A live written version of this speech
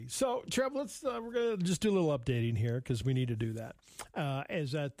So, Trev, we're going to just do a little updating here because we need to do that.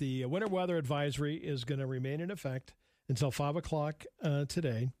 Is that the winter weather advisory is going to remain in effect until 5 o'clock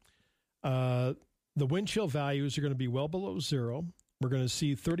today. The wind chill values are going to be well below zero. We're going to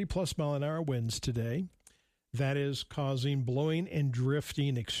see 30-plus mile-an-hour winds today. That is causing blowing and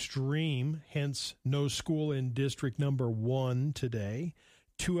drifting extreme, hence no school in District Number 1 today.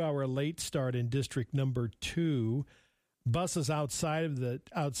 2-hour late start in District Number 2. Buses outside of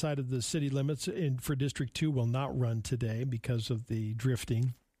the city limits for District 2 will not run today because of the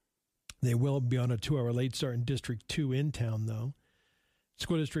drifting. They will be on a 2-hour late start in District 2 in town, though.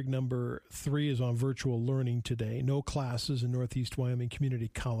 School District Number 3 is on virtual learning today. No classes in Northeast Wyoming Community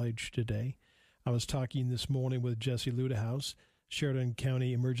College today. I was talking this morning with Jesse Ludehouse, Sheridan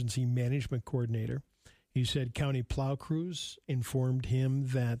County Emergency Management Coordinator. He said county plow crews informed him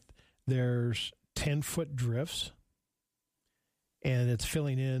that there's 10-foot drifts, and it's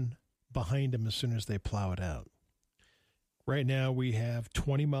filling in behind them as soon as they plow it out. Right now, we have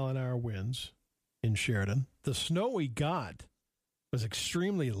 20-mile-an-hour winds in Sheridan. The snow we got was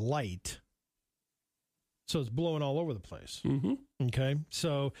extremely light, so it's blowing all over the place. Mm-hmm. Okay,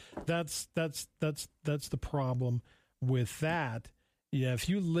 so that's the problem with that. Yeah, if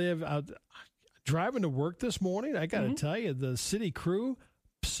you live out driving to work this morning, I got to tell you, the city crew,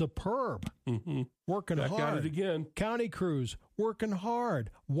 superb, working hard. Got it again. County crews working hard.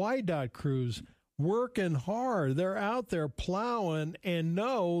 YDOT crews working hard. They're out there plowing and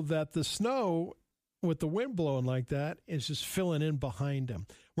know that the snow, with the wind blowing like that, is just filling in behind them.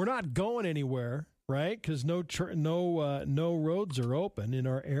 We're not going anywhere, right? Because no roads are open in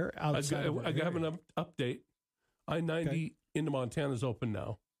our area. I have an update. I-90 into Montana is open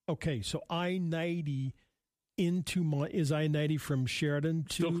now. Okay, so I-90 is I-90 from Sheridan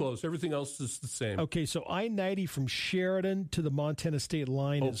to... Still closed. Everything else is the same. Okay, so I-90 from Sheridan to the Montana state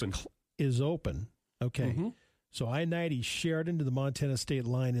line is open. Okay. Mm-hmm. So I-90 Sheridan to the Montana state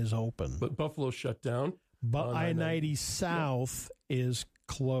line is open. But Buffalo shut down. But I-90 south is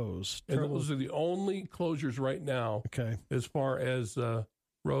closed. And those are the only closures right now as far as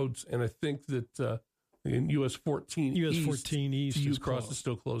roads. And I think that in US 14 East to U-Cross is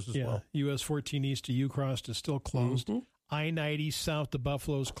still closed as well. US 14 East to U-Cross is still closed. Mm-hmm. I-90 south to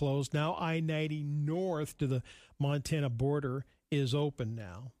Buffalo is closed. Now I-90 north to the Montana border is open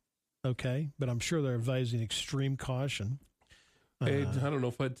now. Okay, but I'm sure they're advising extreme caution. Hey, I don't know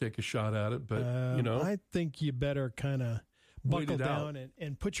if I'd take a shot at it, but, I think you better kind of buckle down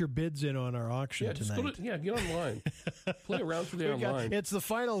and put your bids in on our auction tonight. Get online. Play around today online. It's the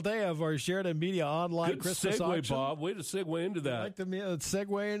final day of our Sheridan Media online Christmas auction. Bob. Way to segue into that. Like to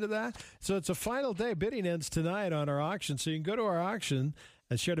segue into that? So it's a final day. Bidding ends tonight on our auction. So you can go to our auction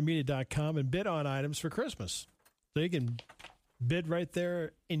at SheridanMedia.com and bid on items for Christmas. So you can bid right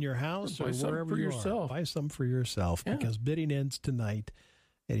there in your house or wherever you are. Buy some for yourself because bidding ends tonight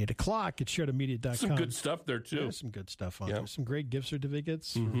at 8 o'clock at SheridanMedia.com. Some good stuff there, too. There's some good stuff on there. Some great gift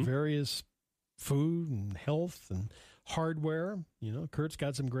certificates for various food and health and hardware. Kurt's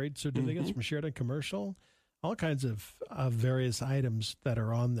got some great certificates from Sheridan Commercial. All kinds of various items that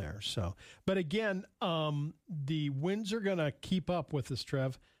are on there. So, but again, the winds are going to keep up with this,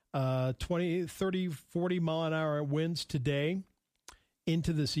 Trev. 20, 30, 40 mile an hour winds today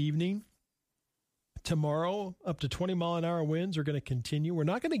into this evening. Tomorrow, up to 20 mile an hour winds are going to continue. We're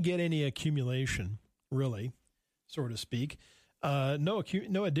not going to get any accumulation, really, so to speak. No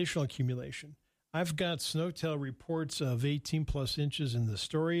additional accumulation. I've got SnowTel reports of 18-plus inches in the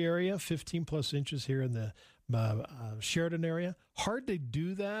Story area, 15-plus inches here in the Sheridan area. Hard to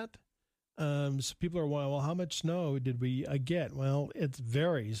do that. So people are wondering, well, how much snow did we get? Well, it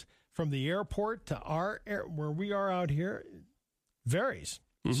varies. From the airport to where we are out here, varies.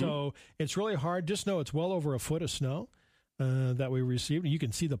 Mm-hmm. So it's really hard. Just know it's well over a foot of snow that we received. You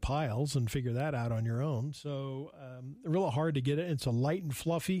can see the piles and figure that out on your own. So really hard to get it. It's a light and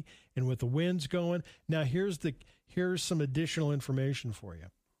fluffy, and with the winds going. Now, here's some additional information for you.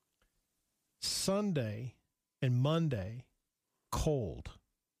 Sunday and Monday, cold.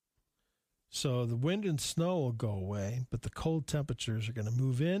 So the wind and snow will go away, but the cold temperatures are going to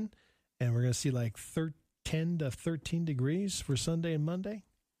move in, and we're going to see like 10 to 13 degrees for Sunday and Monday.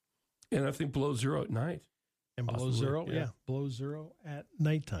 And I think below zero at night. And below zero, below zero at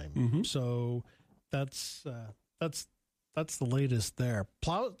nighttime. Mm-hmm. So that's the latest there.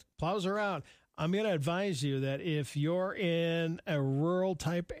 Plows are out. I'm going to advise you that if you're in a rural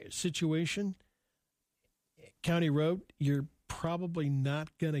type situation, county road, you're probably not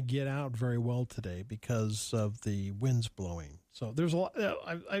going to get out very well today because of the winds blowing. So there's a lot.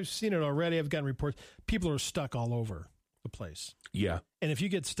 I've seen it already. I've gotten reports. People are stuck all over the place. Yeah. And if you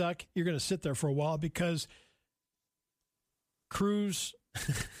get stuck, you're going to sit there for a while because crews.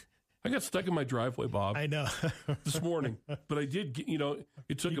 I got stuck in my driveway, Bob. I know. This morning. But I did get,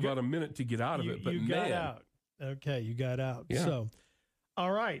 it took about a minute to get out of it. But you got out. Okay, you got out. Yeah. So,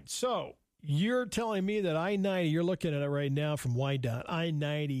 all right. So you're telling me that I-90, you're looking at it right now from YDOT,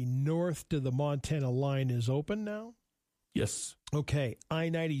 I-90 north to the Montana line is open now? Yes. Okay.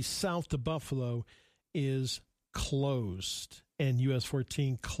 I-90 south to Buffalo is closed and US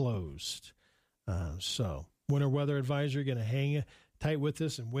 14 closed. So winter weather advisory going to hang tight with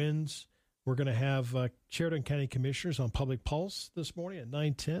us and winds. We're going to have Sheridan County Commissioners on Public Pulse this morning at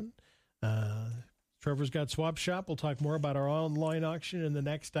 9:10. Trevor's got Swap Shop. We'll talk more about our online auction in the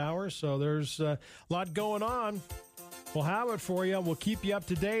next hour. So there's a lot going on. We'll have it for you. We'll keep you up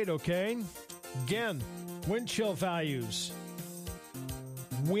to date, okay? Again, wind chill values.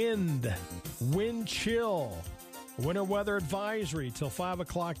 Wind chill. Winter weather advisory till 5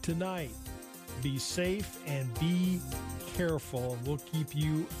 o'clock tonight. Be safe and be careful. We'll keep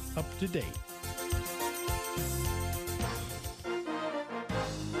you up to date.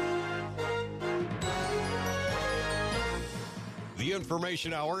 The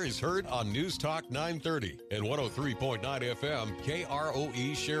Information Hour is heard on News Talk 930 and 103.9 FM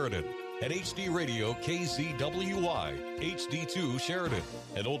KROE Sheridan, and HD Radio KZWY HD2 Sheridan,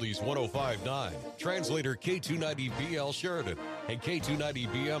 and Oldies 105.9, translator K290BL Sheridan and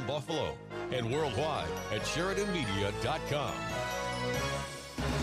K290BM Buffalo, and worldwide at SheridanMedia.com.